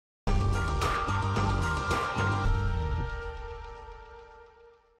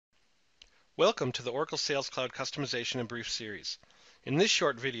Welcome to the Oracle Sales Cloud Customization and Brief series. In this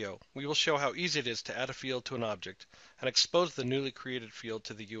short video, we will show how easy it is to add a field to an object and expose the newly created field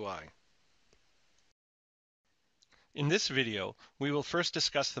to the UI. In this video, we will first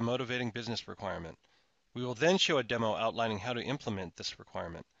discuss the motivating business requirement. We will then show a demo outlining how to implement this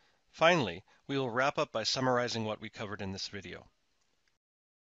requirement. Finally, we will wrap up by summarizing what we covered in this video.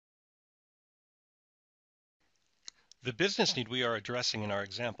 The business need we are addressing in our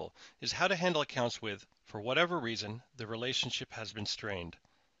example is how to handle accounts with, for whatever reason, the relationship has been strained.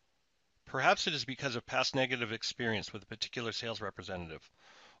 Perhaps it is because of past negative experience with a particular sales representative,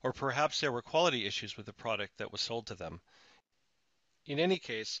 or perhaps there were quality issues with the product that was sold to them. In any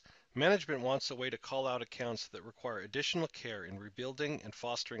case, management wants a way to call out accounts that require additional care in rebuilding and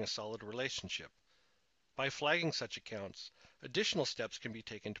fostering a solid relationship. By flagging such accounts, additional steps can be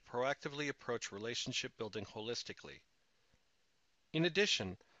taken to proactively approach relationship building holistically. In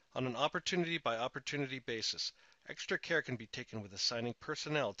addition, on an opportunity-by-opportunity basis, extra care can be taken with assigning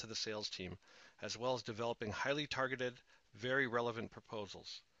personnel to the sales team, as well as developing highly targeted, very relevant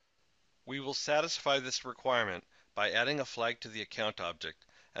proposals. We will satisfy this requirement by adding a flag to the account object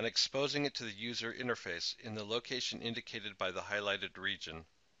and exposing it to the user interface in the location indicated by the highlighted region.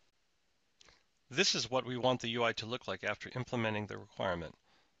 This is what we want the UI to look like after implementing the requirement.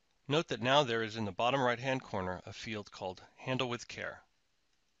 Note that now there is in the bottom right-hand corner a field called Handle with Care.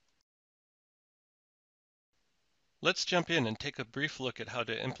 Let's jump in and take a brief look at how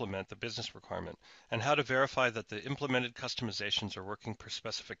to implement the business requirement and how to verify that the implemented customizations are working per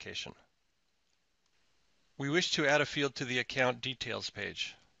specification. We wish to add a field to the Account Details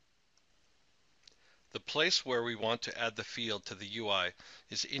page. The place where we want to add the field to the UI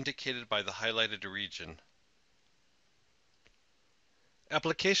is indicated by the highlighted region.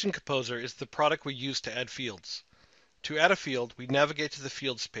 Application Composer is the product we use to add fields. To add a field, we navigate to the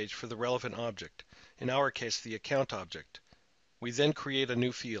Fields page for the relevant object, in our case the account object. We then create a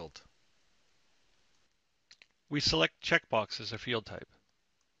new field. We select Checkbox as a field type.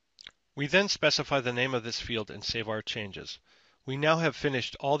 We then specify the name of this field and save our changes. We now have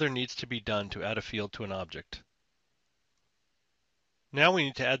finished all there needs to be done to add a field to an object. Now we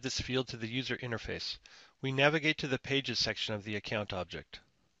need to add this field to the user interface. We navigate to the Pages section of the account object.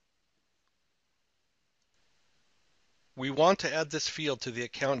 We want to add this field to the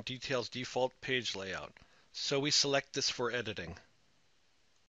Account Details default page layout, so we select this for editing.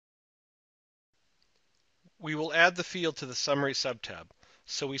 We will add the field to the Summary subtab,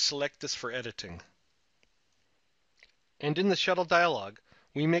 so we select this for editing. And in the Shuttle dialog,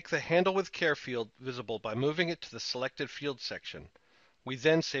 we make the Handle with Care field visible by moving it to the Selected Field section. We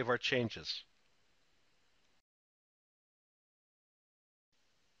then save our changes.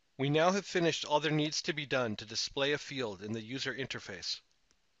 We now have finished all there needs to be done to display a field in the user interface.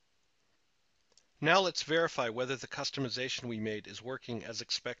 Now let's verify whether the customization we made is working as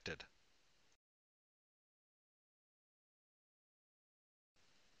expected.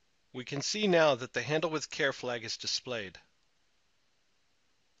 We can see now that the Handle with Care flag is displayed.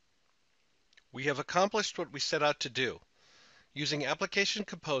 We have accomplished what we set out to do. Using Application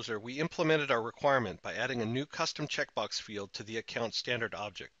Composer, we implemented our requirement by adding a new custom checkbox field to the account standard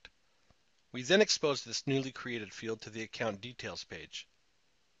object. We then exposed this newly created field to the Account Details page.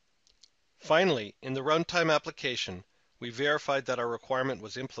 Finally, in the runtime application, we verified that our requirement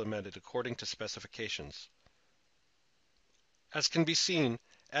was implemented according to specifications. As can be seen,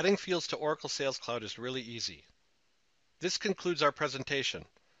 adding fields to Oracle Sales Cloud is really easy. This concludes our presentation.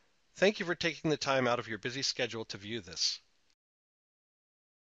 Thank you for taking the time out of your busy schedule to view this.